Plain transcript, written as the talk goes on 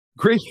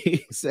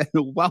Greetings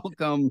and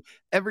welcome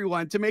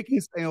everyone to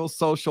Making Sales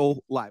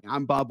Social Live.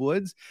 I'm Bob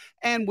Woods,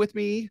 and with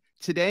me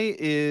today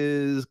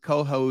is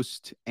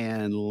co-host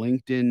and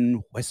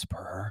LinkedIn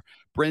whisperer,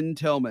 Brynne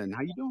Tillman.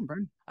 How you doing,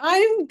 Brynne?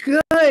 I'm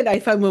good.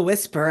 If I'm a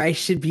whisperer, I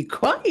should be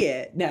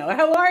quiet. No,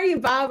 how are you,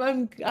 Bob?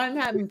 I'm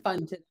having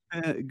fun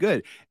today.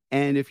 Good.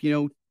 And if you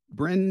know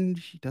Brynne,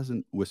 she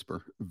doesn't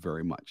whisper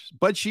very much,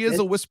 but she is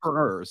a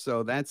whisperer.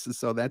 So that's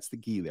the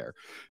key there.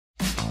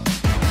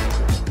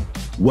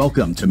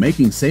 Welcome to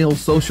Making Sales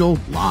Social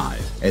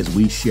Live, as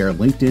we share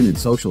LinkedIn and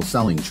social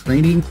selling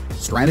training,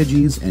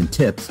 strategies, and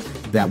tips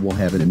that will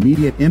have an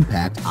immediate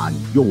impact on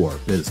your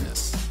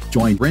business.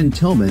 Join Brynne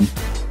Tillman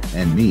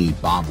and me,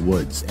 Bob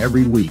Woods,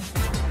 every week.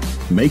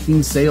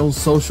 Making Sales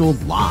Social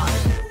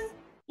Live.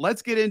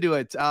 Let's get into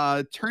it.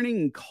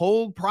 Turning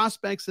cold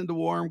prospects into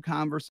warm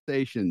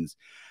conversations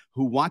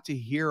who want to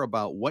hear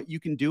about what you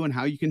can do and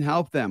how you can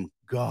help them.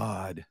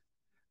 God.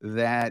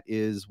 That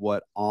is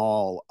what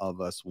all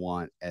of us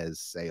want as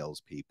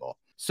salespeople.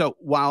 So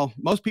while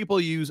most people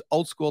use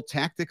old school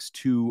tactics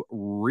to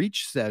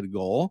reach said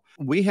goal,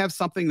 we have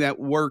something that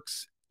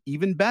works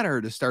even better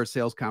to start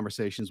sales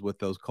conversations with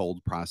those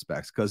cold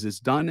prospects, because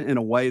it's done in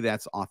a way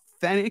that's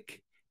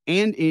authentic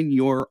and in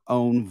your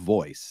own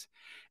voice,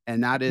 and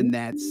not in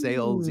that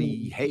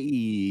salesy, hey,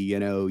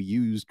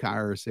 used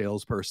car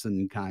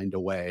salesperson kind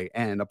of way.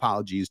 And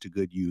apologies to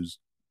good used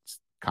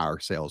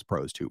car sales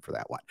pros too for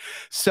that one.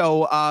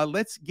 So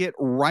let's get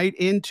right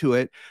into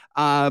it.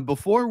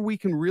 Before we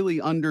can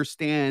really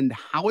understand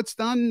how it's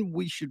done,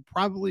 we should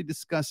probably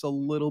discuss a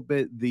little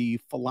bit the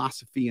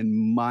philosophy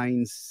and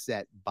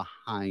mindset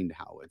behind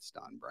how it's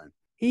done, Brynne.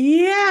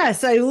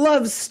 Yes, I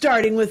love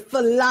starting with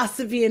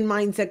philosophy and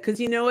mindset, because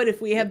you know what?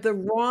 If we have the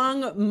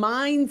wrong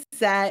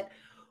mindset,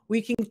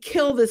 we can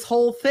kill this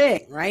whole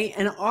thing, right?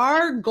 And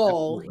our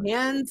goal,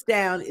 hands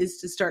down,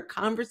 is to start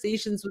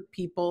conversations with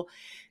people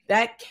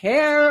that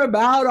care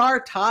about our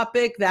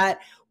topic, that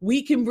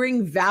we can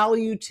bring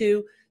value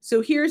to.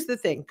 So here's the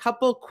thing,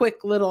 couple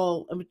quick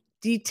little,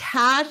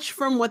 detach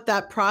from what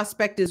that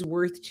prospect is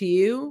worth to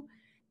you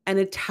and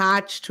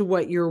attach to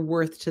what you're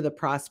worth to the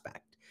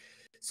prospect.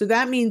 So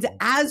that means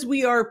as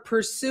we are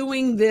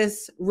pursuing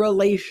this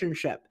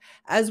relationship,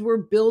 as we're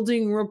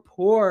building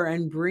rapport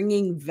and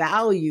bringing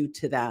value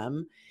to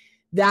them,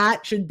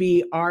 that should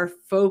be our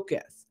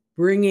focus.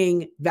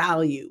 Bringing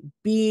value,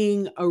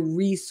 being a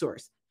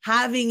resource,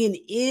 having an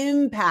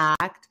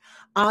impact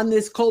on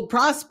this cold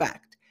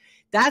prospect.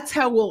 That's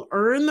how we'll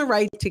earn the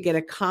right to get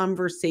a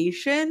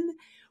conversation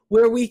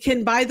where we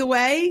can, by the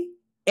way,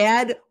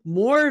 add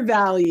more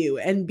value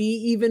and be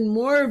even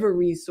more of a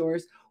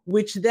resource,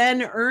 which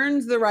then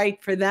earns the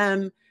right for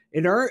them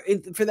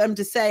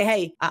to say,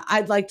 hey,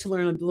 I'd like to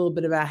learn a little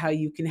bit about how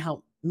you can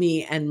help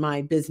me and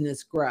my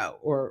business grow,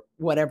 or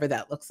whatever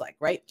that looks like,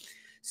 right?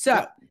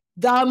 So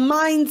the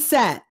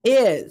mindset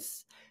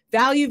is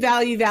value,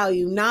 value,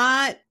 value,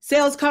 not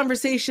sales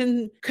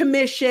conversation,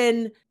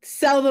 commission,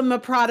 sell them a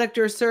product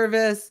or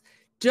service.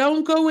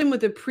 Don't go in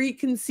with a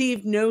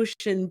preconceived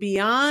notion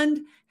beyond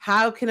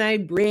how can I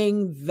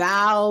bring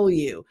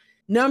value.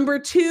 Number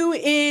 2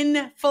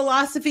 in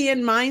philosophy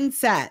and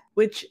mindset,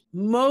 which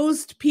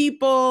most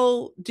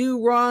people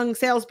do wrong,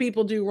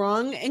 salespeople do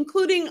wrong,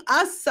 including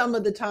us some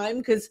of the time,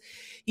 because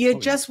you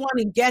just want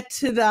to get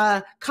to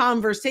the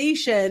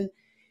conversation,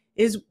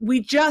 is we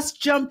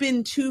just jump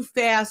in too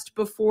fast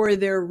before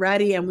they're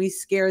ready and we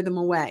scare them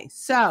away.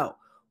 So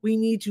we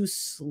need to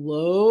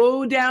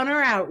slow down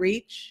our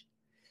outreach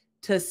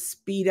to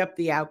speed up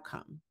the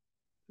outcome.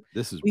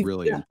 This is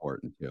really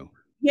important too.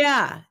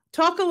 Yeah.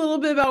 Talk a little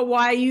bit about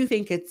why you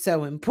think it's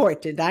so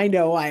important. I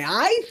know why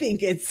I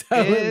think it's so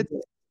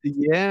important.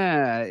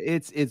 Yeah,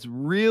 it's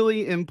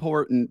really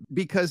important,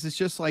 because it's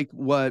just like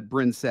what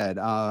Brynne said.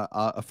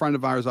 A friend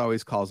of ours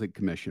always calls it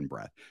commission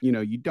breath.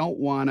 You don't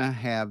want to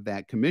have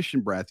that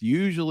commission breath.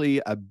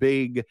 Usually a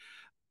big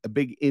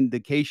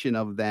indication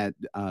of that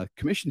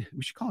commission,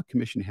 we should call it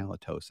commission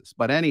halitosis.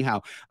 But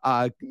anyhow,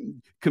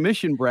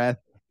 commission breath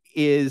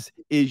is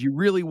you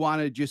really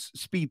want to just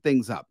speed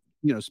things up.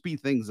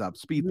 Speed things up.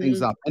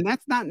 And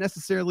that's not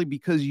necessarily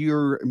because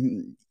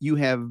you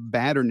have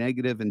bad or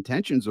negative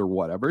intentions or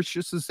whatever. It's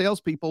just as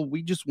salespeople,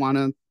 we just want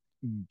to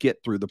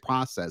get through the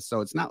process. So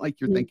it's not like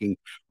you're thinking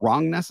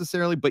wrong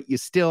necessarily, but you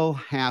still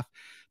have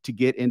to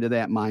get into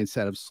that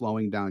mindset of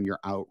slowing down your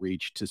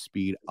outreach to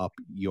speed up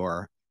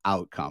your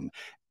outcome.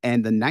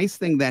 And the nice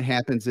thing that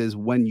happens is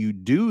when you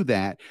do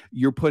that,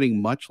 you're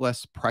putting much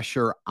less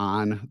pressure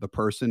on the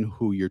person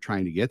who you're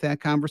trying to get that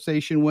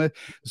conversation with.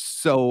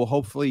 So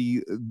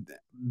hopefully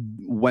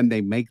when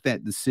they make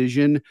that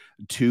decision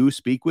to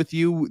speak with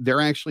you,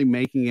 they're actually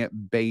making it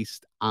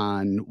based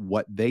on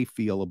what they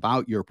feel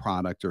about your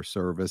product or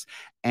service,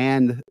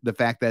 and the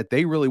fact that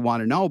they really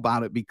want to know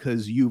about it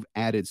because you've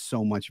added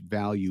so much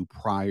value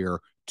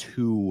prior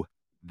to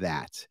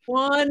that.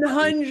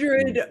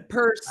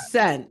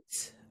 100%.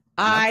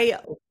 I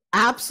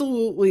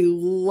absolutely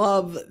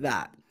love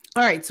that.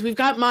 All right. So we've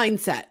got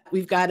mindset.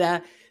 We've got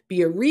to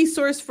be a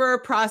resource for a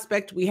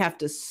prospect. We have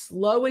to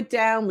slow it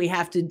down. We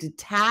have to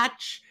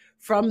detach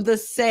from the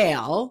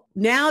sale.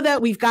 Now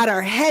that we've got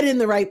our head in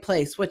the right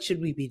place, what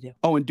should we be doing?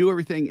 Oh, and do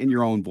everything in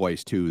your own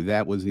voice too.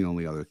 That was the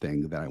only other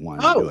thing that I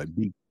wanted to do it,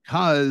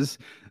 because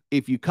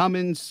if you come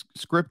in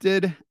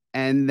scripted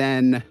and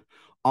then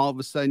all of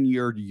a sudden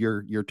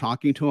you're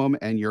talking to them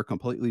and you're a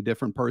completely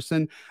different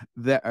person,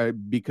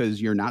 that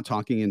because you're not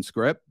talking in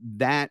script,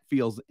 that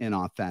feels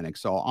inauthentic.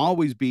 So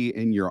always be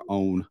in your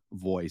own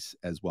voice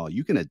as well.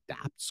 You can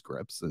adapt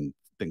scripts and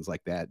things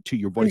like that to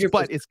your voice, 100%.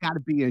 but it's got to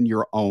be in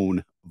your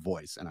own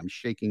voice. And I'm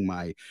shaking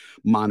my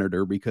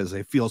monitor because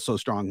I feel so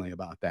strongly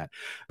about that.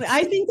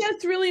 I think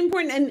that's really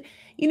important. And,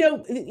 you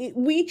know,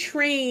 we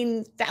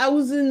train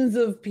thousands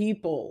of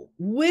people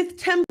with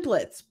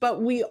templates,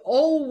 but we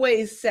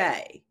always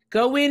say,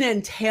 go in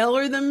and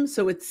tailor them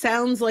so it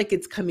sounds like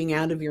it's coming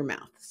out of your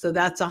mouth. So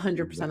that's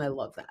 100%. I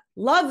love that.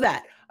 Love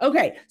that.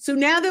 Okay. So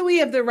now that we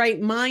have the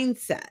right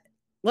mindset,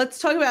 let's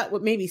talk about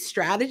what maybe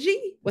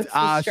strategy. What's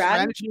the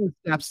strategy and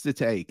steps to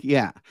take?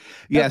 Yeah.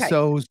 Okay.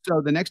 So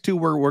the next two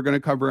we're going to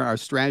cover our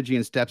strategy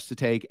and steps to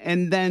take,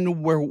 and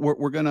then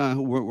we're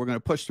gonna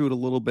push through it a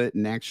little bit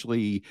and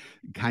actually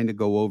kind of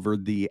go over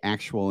the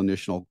actual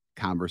initial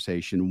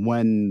conversation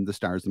when the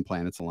stars and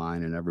planets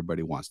align and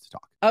everybody wants to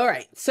talk. All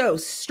right. So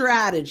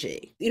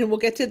strategy. You know, we'll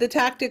get to the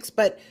tactics,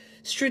 but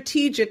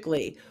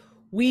strategically,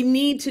 we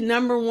need to,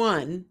 number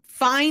one,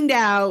 find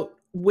out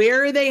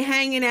where are they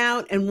hanging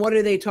out and what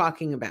are they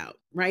talking about,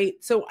 right?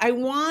 So I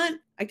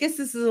guess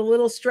this is a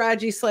little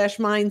strategy /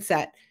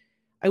 mindset.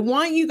 I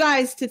want you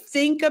guys to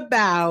think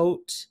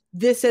about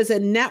this as a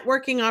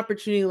networking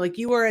opportunity, like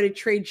you are at a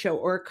trade show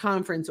or a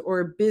conference or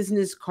a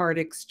business card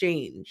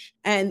exchange.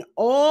 And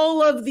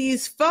all of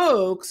these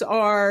folks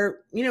are,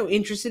 you know,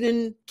 interested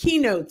in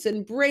keynotes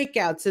and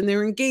breakouts, and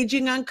they're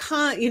engaging on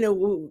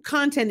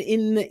content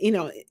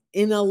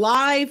in a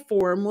live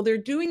forum. Well, they're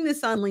doing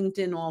this on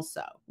LinkedIn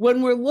also.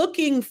 When we're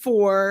looking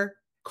for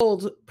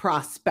cold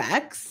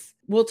prospects,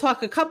 we'll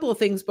talk a couple of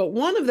things, but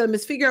one of them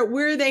is figure out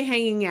where are they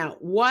hanging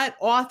out? What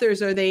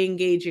authors are they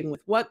engaging with?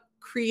 What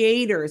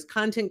creators,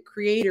 content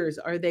creators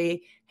are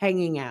they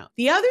hanging out?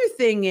 The other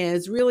thing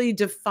is really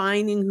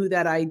defining who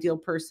that ideal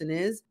person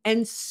is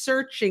and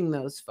searching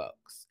those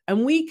folks.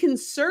 And we can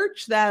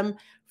search them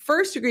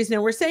first degrees.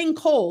 Now we're saying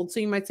cold. So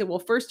you might say, well,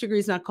 first degree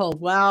is not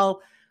cold.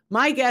 Well,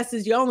 my guess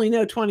is you only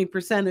know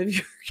 20% of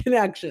your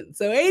connections.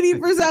 So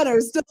 80%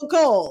 are still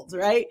cold,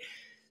 right?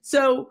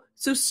 So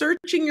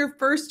searching your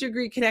first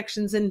degree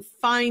connections and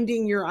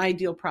finding your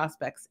ideal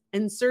prospects,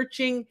 and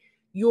searching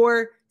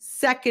your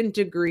second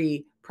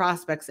degree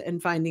prospects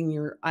and finding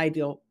your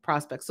ideal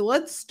prospects. So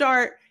let's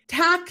start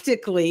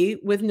tactically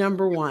with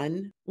number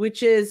one,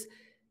 which is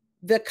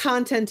the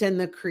content and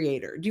the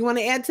creator. Do you want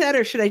to add to that,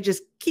 or should I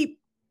just keep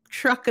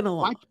trucking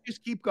along? Why don't you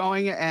just keep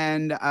going,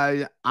 and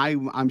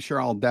I'm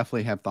sure I'll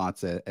definitely have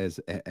thoughts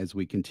as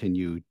we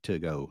continue to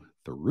go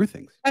through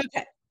things.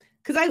 Okay.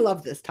 Because I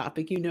love this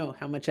topic. You know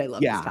how much I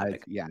love this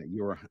topic.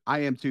 I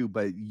am too,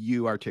 but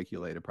you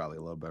articulate it probably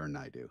a little better than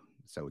I do.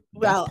 So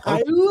well,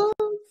 I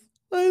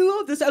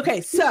love this.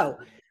 Okay, so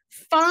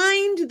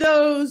find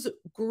those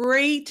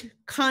great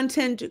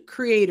content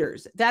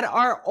creators that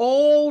are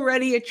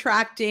already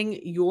attracting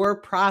your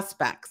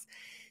prospects.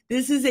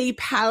 This is a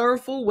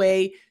powerful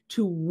way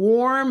to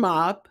warm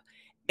up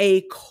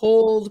a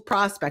cold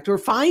prospect, or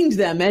find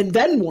them and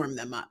then warm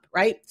them up,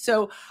 right?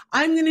 So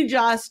I'm going to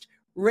just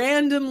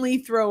randomly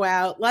throw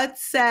out,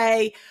 let's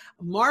say,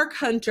 Mark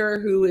Hunter,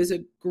 who is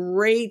a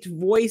great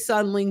voice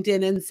on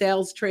LinkedIn and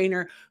sales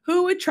trainer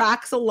who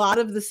attracts a lot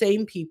of the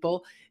same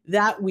people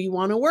that we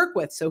want to work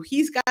with. So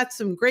he's got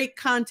some great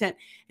content,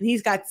 and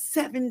he's got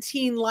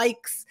 17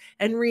 likes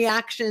and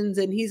reactions,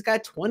 and he's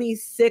got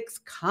 26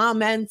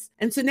 comments.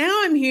 And so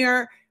now I'm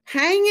here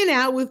hanging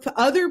out with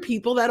other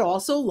people that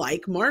also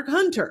like Mark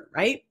Hunter,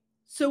 right?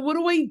 So what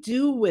do I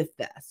do with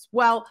this?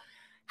 Well,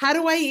 how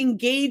do I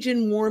engage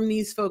and warm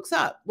these folks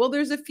up? Well,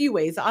 there's a few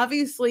ways.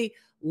 Obviously,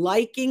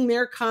 liking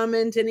their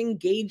comment and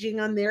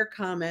engaging on their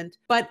comment.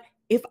 But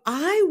if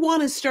I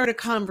want to start a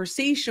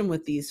conversation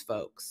with these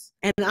folks,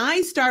 and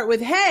I start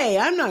with, hey,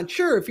 I'm not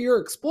sure if you're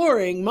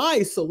exploring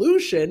my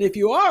solution. If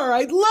you are,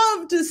 I'd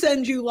love to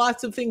send you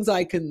lots of things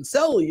I can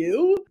sell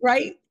you,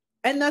 right?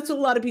 And that's what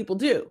a lot of people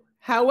do.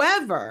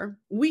 However,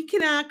 we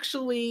can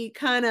actually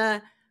kind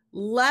of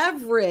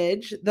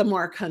leverage the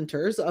Mark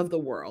Hunters of the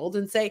world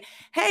and say,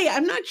 hey,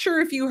 I'm not sure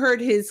if you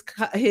heard his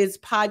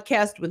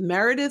podcast with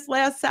Meredith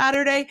last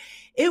Saturday.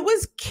 It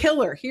was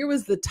killer. Here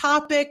was the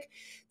topic.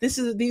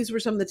 These were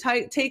some of the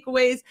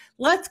takeaways.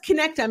 Let's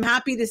connect. I'm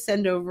happy to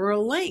send over a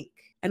link.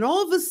 And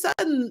all of a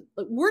sudden,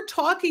 we're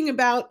talking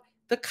about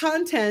the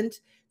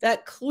content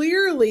that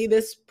clearly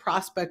this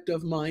prospect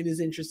of mine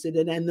is interested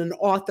in, and an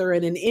author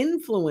and an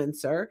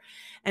influencer.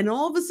 And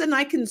all of a sudden,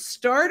 I can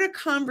start a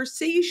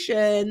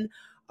conversation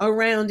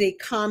around a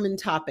common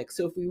topic.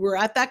 So if we were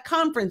at that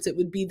conference, it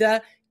would be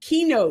the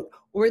keynote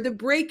or the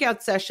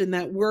breakout session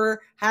that we're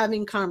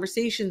having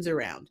conversations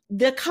around.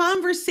 The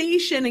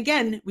conversation,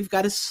 again, we've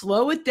got to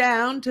slow it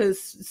down, to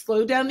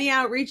slow down the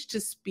outreach, to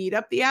speed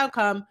up the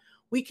outcome.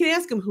 We can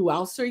ask them, who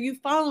else are you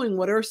following?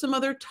 What are some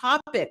other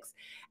topics?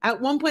 At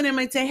one point, I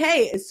might say,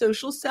 hey, is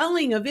social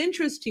selling of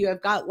interest to you?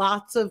 I've got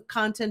lots of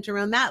content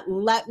around that.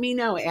 Let me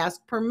know.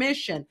 Ask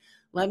permission.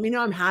 Let me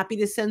know. I'm happy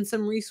to send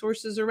some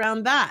resources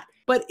around that.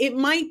 But it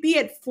might be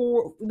at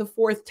the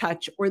fourth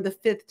touch or the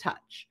fifth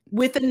touch.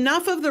 With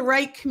enough of the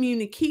right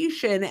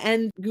communication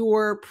and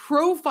your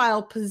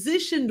profile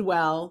positioned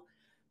well,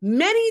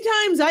 many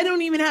times I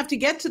don't even have to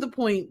get to the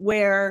point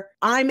where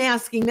I'm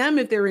asking them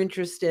if they're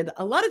interested.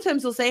 A lot of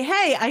times they'll say,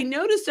 hey, I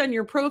noticed on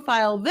your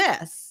profile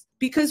this,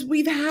 because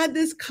we've had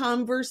this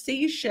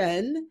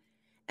conversation,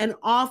 and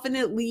often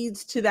it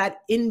leads to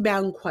that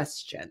inbound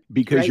question.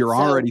 Because right? you're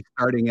already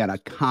starting at a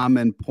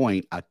common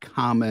point, a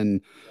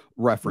common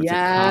reference, a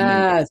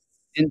common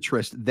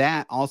interest.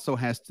 That also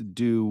has to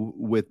do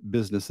with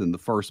business in the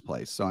first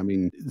place. So, I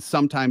mean,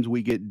 sometimes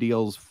we get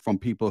deals from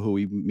people who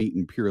we meet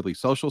in purely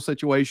social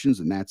situations,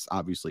 and that's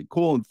obviously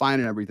cool and fine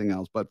and everything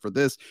else. But for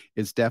this,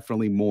 it's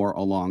definitely more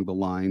along the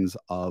lines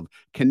of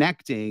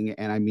connecting.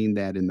 And I mean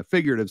that in the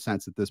figurative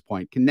sense at this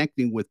point,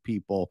 connecting with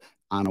people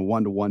on a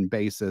one-to-one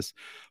basis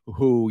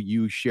who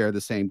you share the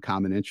same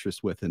common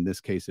interest with. In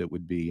this case, it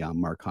would be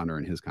Mark Hunter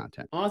and his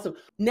content. Awesome.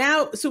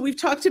 Now, so we've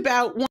talked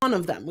about one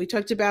of them. We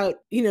talked about,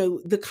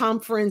 the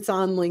conference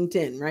on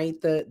LinkedIn, right?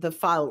 The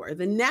follower.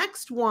 The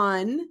next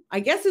one, I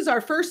guess, is our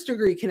first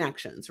degree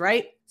connections,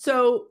 right?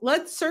 So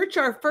let's search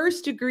our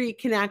first degree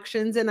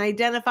connections and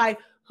identify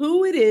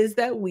who it is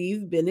that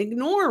we've been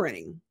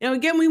ignoring. Now,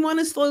 again, we want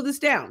to slow this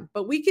down,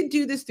 but we could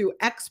do this through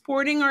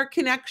exporting our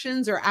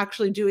connections or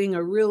actually doing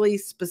a really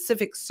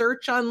specific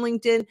search on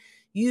LinkedIn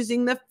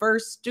using the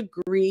first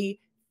degree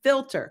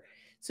filter.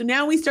 So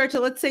now we start to,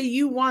 let's say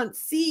you want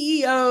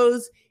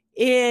CEOs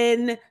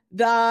in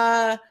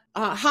the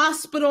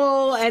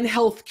hospital and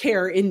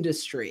healthcare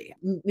industry,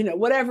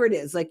 whatever it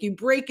is, like you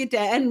break it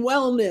down, and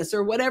wellness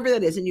or whatever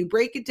that is, and you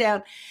break it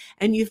down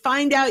and you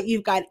find out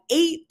you've got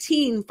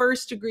 18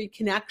 first degree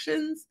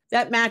connections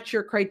that match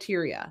your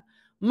criteria.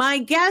 My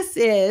guess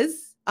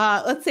is,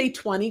 let's say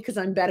 20, because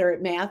I'm better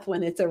at math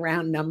when it's a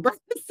round number.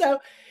 So,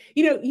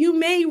 you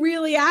may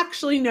really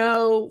actually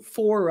know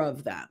 4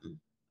 of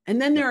them.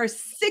 And then there are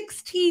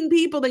 16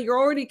 people that you're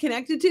already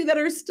connected to that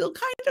are still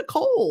kind of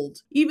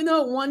cold, even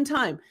though at one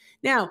time.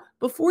 Now,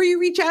 before you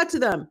reach out to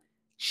them,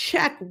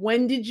 check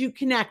when did you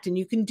connect? And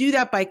you can do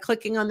that by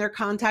clicking on their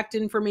contact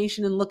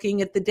information and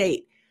looking at the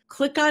date.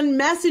 Click on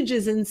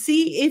messages and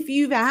see if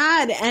you've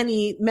had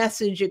any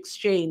message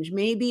exchange.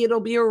 Maybe it'll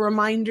be a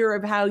reminder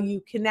of how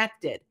you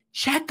connected.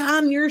 Check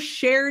on your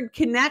shared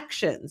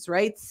connections,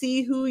 right?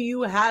 See who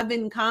you have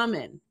in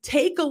common.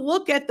 Take a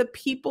look at the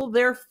people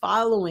they're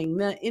following,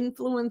 the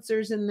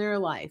influencers in their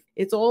life.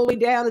 It's all the way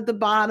down at the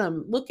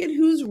bottom. Look at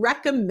who's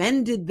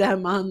recommended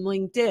them on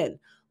LinkedIn.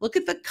 Look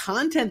at the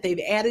content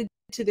they've added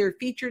to their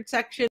featured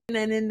section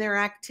and in their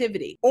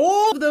activity.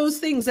 All of those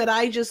things that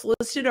I just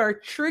listed are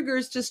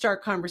triggers to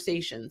start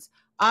conversations,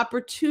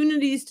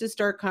 opportunities to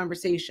start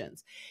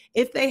conversations.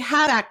 If they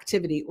have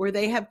activity or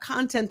they have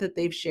content that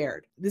they've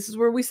shared, this is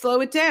where we slow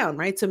it down,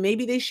 right? So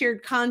maybe they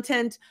shared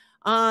content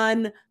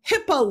on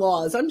HIPAA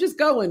laws. I'm just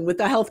going with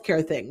the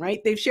healthcare thing,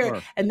 right? They've shared,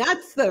 sure. And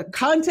that's the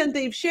content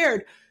they've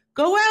shared.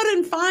 Go out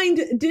and find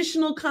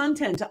additional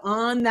content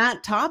on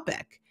that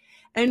topic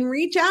and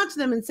reach out to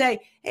them and say,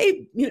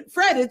 hey,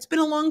 Fred, it's been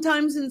a long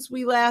time since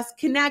we last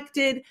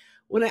connected.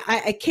 When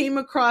I came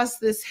across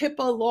this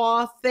HIPAA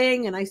law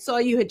thing and I saw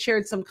you had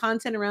shared some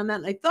content around that,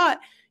 and I thought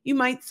you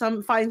might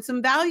find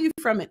some value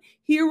from it.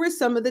 Here were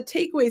some of the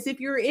takeaways. If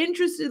you're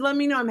interested, let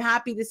me know. I'm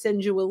happy to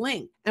send you a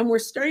link. And we're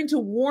starting to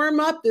warm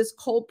up this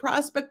cold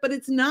prospect, but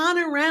it's not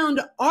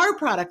around our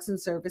products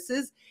and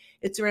services.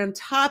 It's around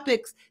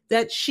topics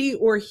that she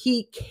or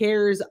he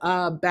cares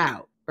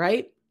about,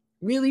 right?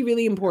 Really,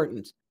 really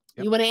important.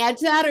 Yep. You want to add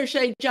to that, or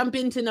should I jump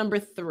into number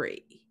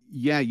 3?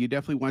 Yeah, you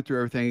definitely went through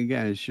everything.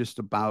 Again, it's just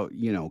about,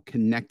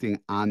 connecting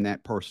on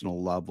that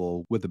personal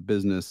level with a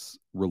business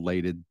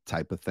related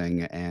type of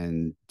thing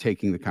and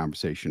taking the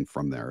conversation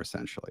from there,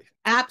 essentially.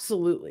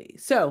 Absolutely.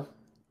 So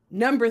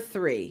number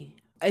 3,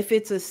 if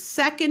it's a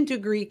second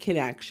degree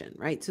connection,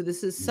 right? So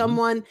this is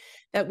someone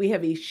that we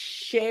have a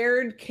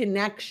shared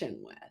connection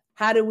with.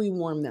 How do we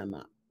warm them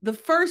up? The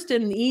first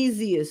and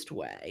easiest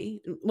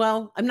way,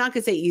 well, I'm not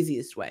going to say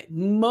easiest way,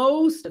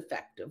 most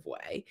effective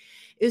way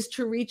is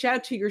to reach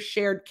out to your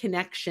shared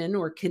connection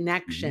or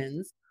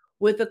connections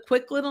with a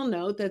quick little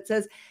note that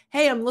says,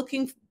 hey, I'm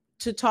looking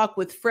to talk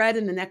with Fred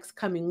in the next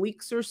coming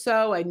weeks or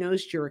so. I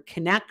noticed you're a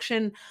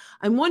connection.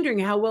 I'm wondering,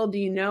 how well do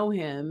you know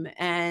him?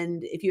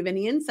 And if you have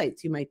any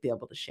insights you might be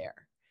able to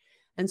share.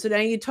 And so now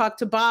you talk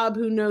to Bob,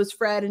 who knows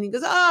Fred, and he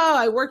goes, oh,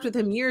 I worked with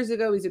him years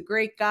ago. He's a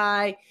great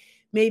guy.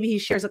 Maybe he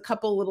shares a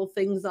couple little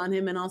things on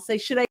him, and I'll say,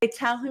 should I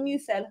tell him you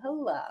said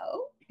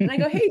hello? And I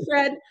go, hey,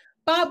 Fred,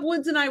 Bob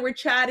Woods and I were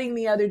chatting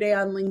the other day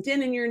on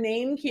LinkedIn, and your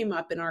name came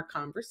up in our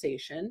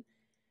conversation.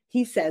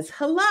 He says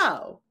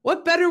hello.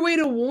 What better way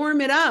to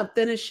warm it up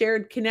than a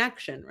shared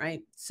connection,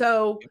 right?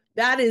 So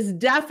that is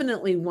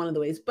definitely one of the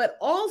ways, but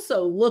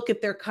also look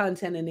at their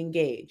content and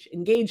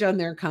engage on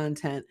their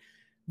content.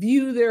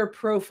 view their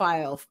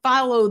profile,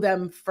 follow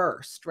them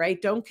first,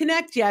 right? Don't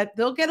connect yet.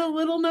 They'll get a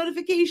little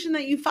notification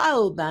that you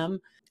followed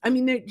them. I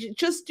mean,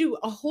 just do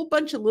a whole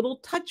bunch of little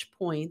touch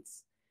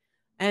points.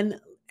 And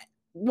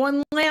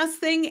one last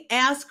thing,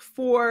 ask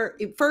for,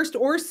 first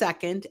or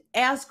second,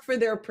 ask for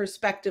their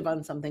perspective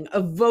on something,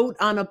 a vote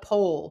on a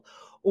poll,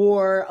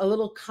 or a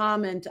little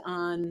comment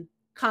on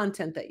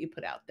content that you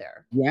put out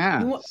there.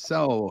 Yeah.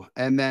 So,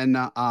 and then,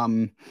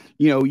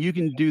 you know, you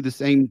can do the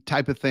same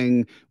type of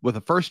thing with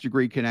a first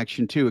degree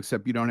connection too,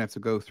 except you don't have to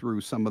go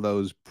through some of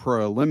those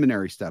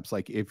preliminary steps.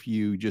 Like if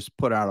you just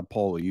put out a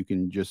poll, you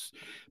can just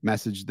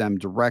message them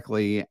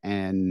directly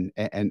and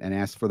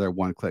ask for their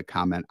one-click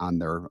comment on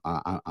their,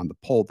 on the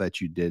poll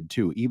that you did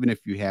too, even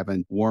if you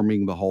haven't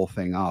warming the whole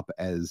thing up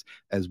as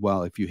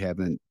well, if you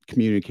haven't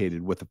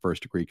communicated with the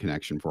first degree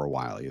connection for a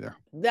while either.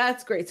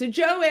 That's great. So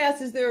Joe asks,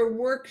 is there a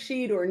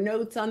worksheet or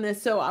notes on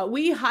this? So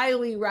we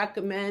highly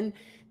recommend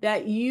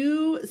that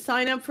you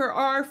sign up for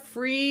our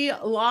free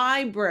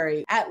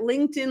library at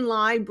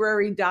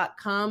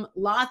linkedinlibrary.com.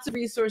 Lots of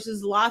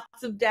resources,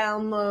 lots of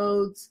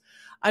downloads.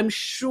 I'm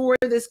sure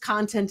this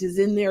content is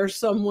in there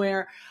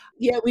somewhere.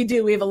 Yeah, we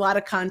do. We have a lot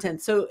of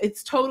content. So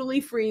it's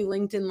totally free,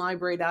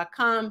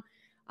 linkedinlibrary.com.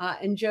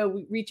 And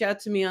Joe, reach out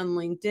to me on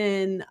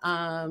LinkedIn.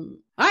 All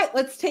right,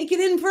 let's take it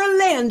in for a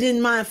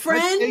landing, my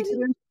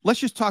friend.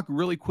 Let's just talk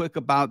really quick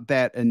about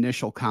that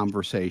initial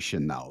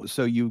conversation, though.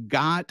 So you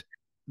got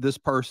this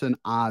person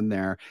on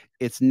there.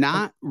 It's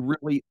not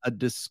really a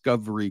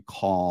discovery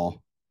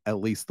call, at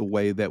least the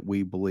way that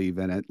we believe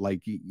in it.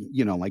 Like,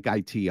 you know, like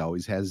IT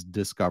always has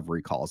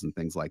discovery calls and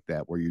things like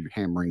that, where you're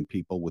hammering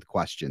people with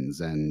questions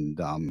and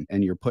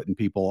you're putting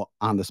people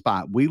on the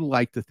spot. We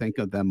like to think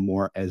of them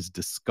more as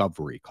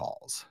discovery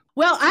calls.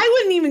 Well, I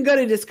wouldn't even go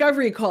to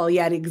discovery call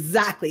yet.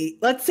 Exactly.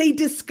 Let's say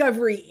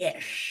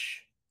discovery-ish.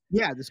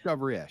 Yeah,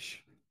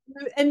 discovery-ish.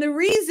 And the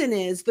reason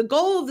is the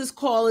goal of this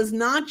call is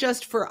not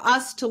just for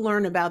us to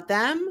learn about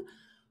them,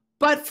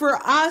 but for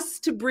us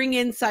to bring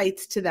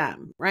insights to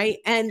them, right?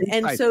 And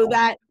so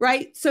that,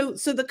 right? So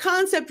the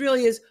concept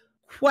really is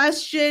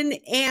question,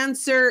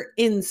 answer,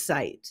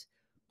 insight.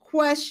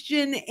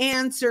 Question,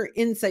 answer,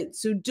 insight.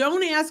 So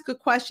don't ask a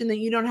question that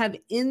you don't have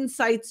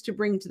insights to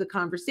bring to the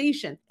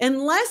conversation.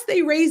 Unless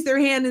they raise their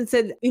hand and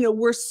said, you know,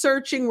 we're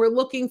searching, we're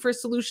looking for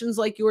solutions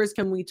like yours,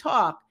 can we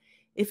talk?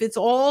 If it's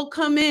all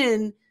come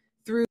in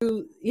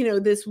through, you know,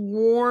 this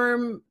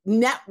warm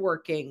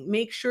networking,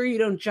 make sure you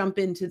don't jump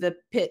into the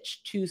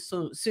pitch too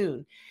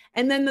soon.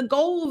 And then the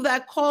goal of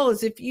that call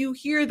is, if you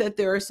hear that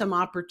there are some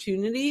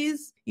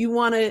opportunities, you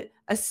want to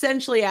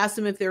essentially ask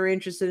them if they're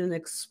interested in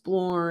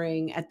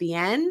exploring at the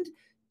end.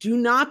 Do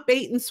not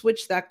bait and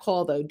switch that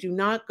call, though. Do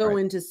not go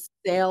into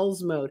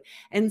sales mode.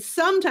 And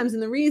sometimes,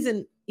 and the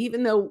reason,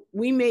 even though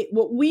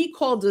what we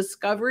call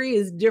discovery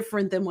is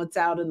different than what's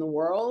out in the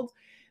world,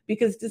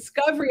 because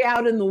discovery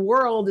out in the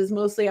world is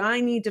mostly, I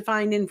need to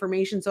find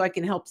information so I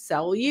can help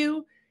sell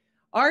you.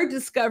 Our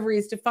discovery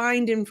is to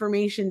find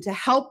information to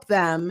help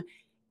them.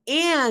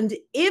 And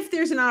if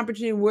there's an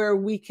opportunity where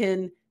we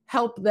can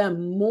help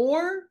them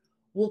more,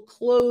 we'll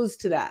close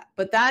to that.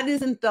 But that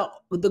isn't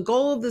the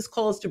goal of this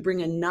call, is to bring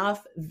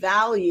enough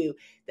value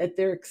that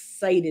they're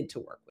excited to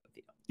work with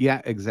you.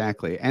 Yeah,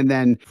 exactly. And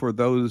then for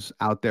those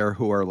out there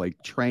who are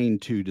like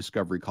trained to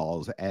discovery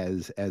calls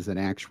as an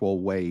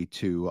actual way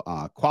to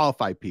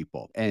qualify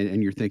people,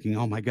 and you're thinking,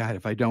 oh my God,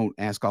 if I don't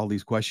ask all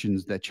these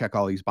questions that check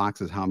all these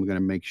boxes, how am I going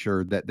to make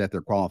sure that they're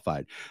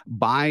qualified?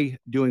 By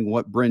doing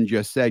what Brynne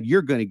just said,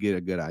 you're going to get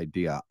a good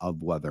idea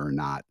of whether or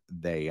not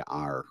they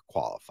are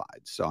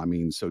qualified. So, I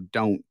mean, so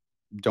don't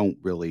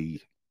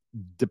really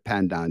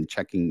depend on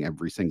checking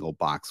every single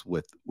box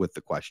with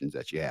the questions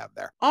that you have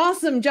there.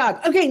 Awesome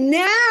job. Okay,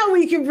 now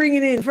we can bring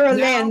it in for a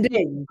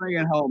landing. Bring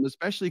it home,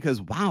 especially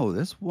because, wow,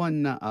 this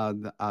one this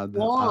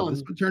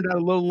one turned out a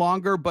little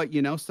longer, but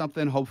you know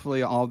something,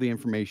 hopefully all the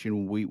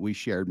information we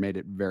shared made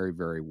it very,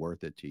 very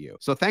worth it to you.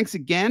 So thanks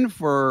again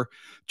for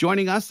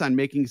joining us on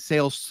Making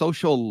Sales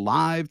Social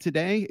Live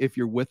today. If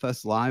you're with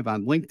us live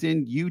on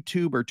LinkedIn,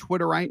 YouTube, or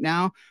Twitter right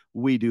now,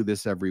 we do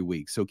this every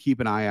week. So keep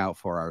an eye out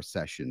for our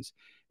sessions.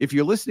 If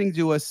you're listening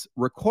to us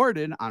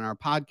recorded on our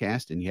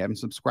podcast and you haven't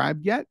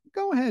subscribed yet,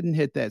 go ahead and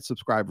hit that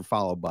subscribe or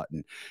follow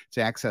button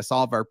to access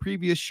all of our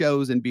previous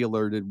shows and be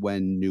alerted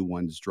when new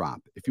ones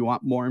drop. If you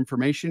want more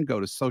information, go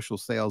to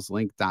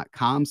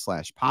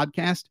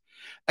socialsaleslink.com/podcast.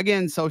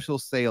 Again,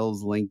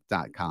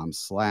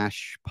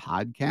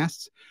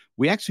 socialsaleslink.com/podcasts.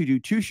 We actually do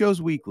 2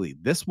 shows weekly,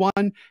 this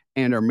one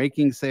and our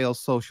Making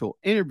Sales Social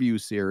interview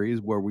series,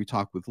 where we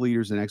talk with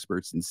leaders and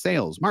experts in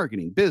sales,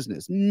 marketing,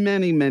 business,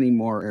 many, many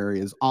more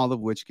areas, all of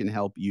which can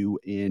help you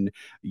in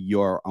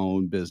your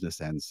own business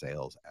and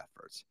sales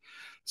efforts.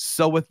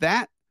 So with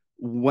that,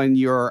 when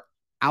you're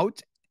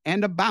out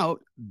and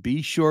about,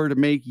 be sure to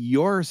make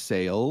your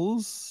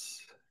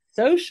sales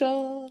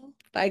social.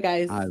 Bye,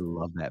 guys. I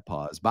love that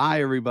pause.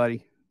 Bye,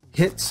 everybody.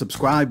 Hit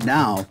subscribe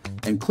now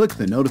and click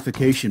the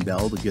notification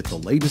bell to get the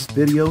latest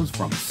videos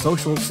from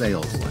Social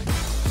Sales Link.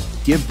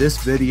 Give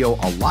this video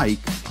a like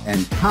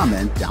and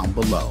comment down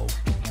below.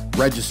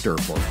 register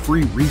for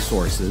free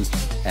resources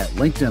at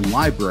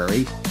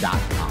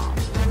linkedinlibrary.com.